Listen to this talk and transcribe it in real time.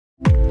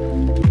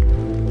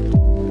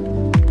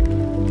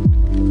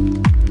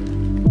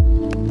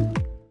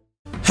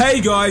Hey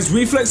guys,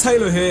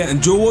 ReflexHalo here,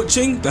 and you're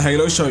watching the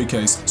Halo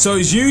Showcase. So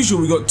as usual,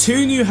 we got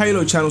 2 new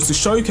Halo channels to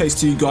showcase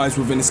to you guys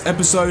within this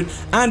episode,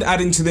 and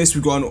adding to this,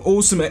 we've got an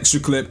awesome extra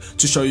clip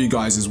to show you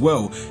guys as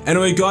well.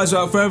 Anyway guys,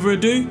 without further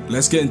ado,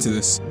 let's get into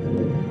this.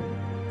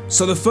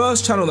 So the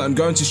first channel that I'm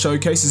going to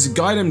showcase is a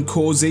guy named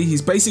Causey.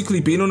 He's basically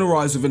been on a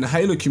rise within the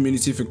Halo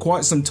community for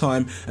quite some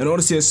time, and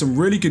honestly has some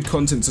really good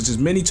content such as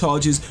mini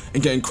charges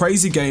and getting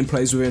crazy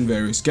gameplays within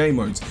various game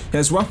modes. He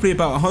has roughly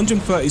about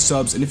 130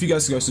 subs, and if you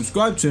guys could go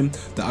subscribe to him,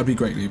 that would be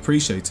greatly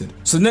appreciated.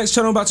 So the next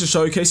channel I'm about to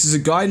showcase is a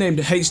guy named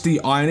HD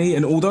Irony,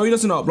 and although he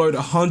doesn't upload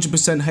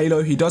 100%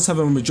 Halo, he does have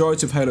a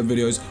majority of Halo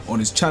videos on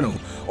his channel.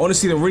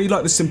 Honestly, I really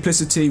like the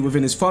simplicity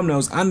within his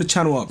thumbnails and the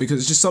channel art because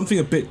it's just something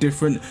a bit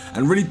different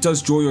and really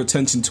does draw your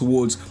attention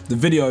towards the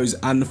videos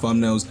and the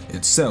thumbnails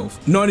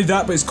itself. Not only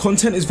that, but his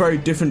content is very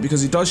different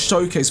because he does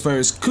showcase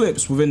various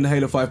clips within the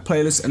Halo 5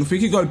 playlist, and if we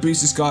could go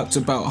boost this guy up to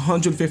about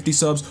 150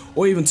 subs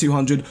or even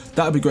 200,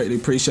 that would be greatly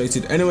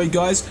appreciated. Anyway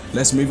guys,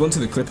 let's move on to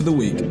the clip of the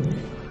week.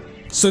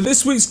 So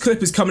this week's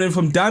clip is coming in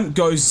from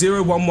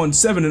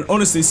DampGo0117, and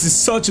honestly this is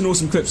such an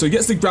awesome clip. So he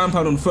gets the ground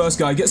pound on the first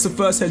guy, gets the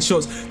first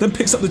headshots, then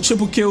picks up the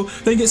triple kill,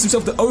 then gets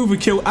himself the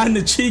overkill and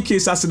the cheeky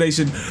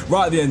assassination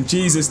right at the end.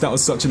 Jesus, that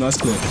was such a nice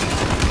clip.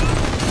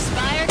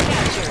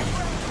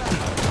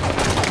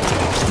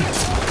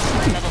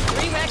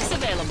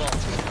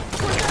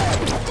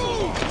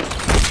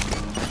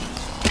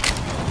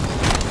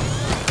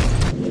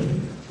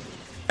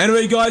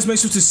 Anyway guys, make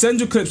sure to send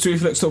your clips to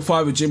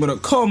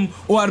reflextop5@gmail.com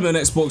or add them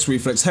in Xbox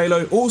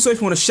ReflexHalo. Also, if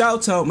you want a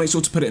shout out, make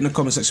sure to put it in the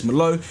comment section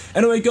below.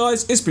 Anyway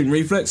guys, it's been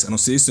Reflex, and I'll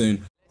see you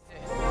soon.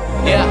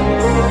 Yeah.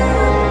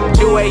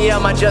 2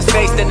 AM, I just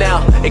faced it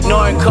now.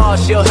 Ignoring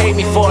calls, she'll hate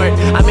me for it.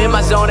 I'm in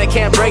my zone, I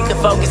can't break the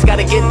focus.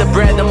 Gotta get the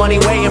bread, the money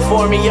waiting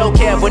for me. Yo,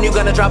 Kev, when you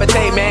gonna drop a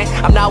tape, man?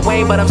 I'm not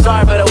Wayne, but I'm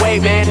sorry for the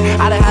wait, man.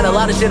 I done had a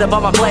lot of shit up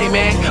on my plate,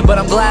 man, but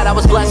I'm glad I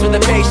was blessed with the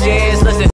patience. Listen.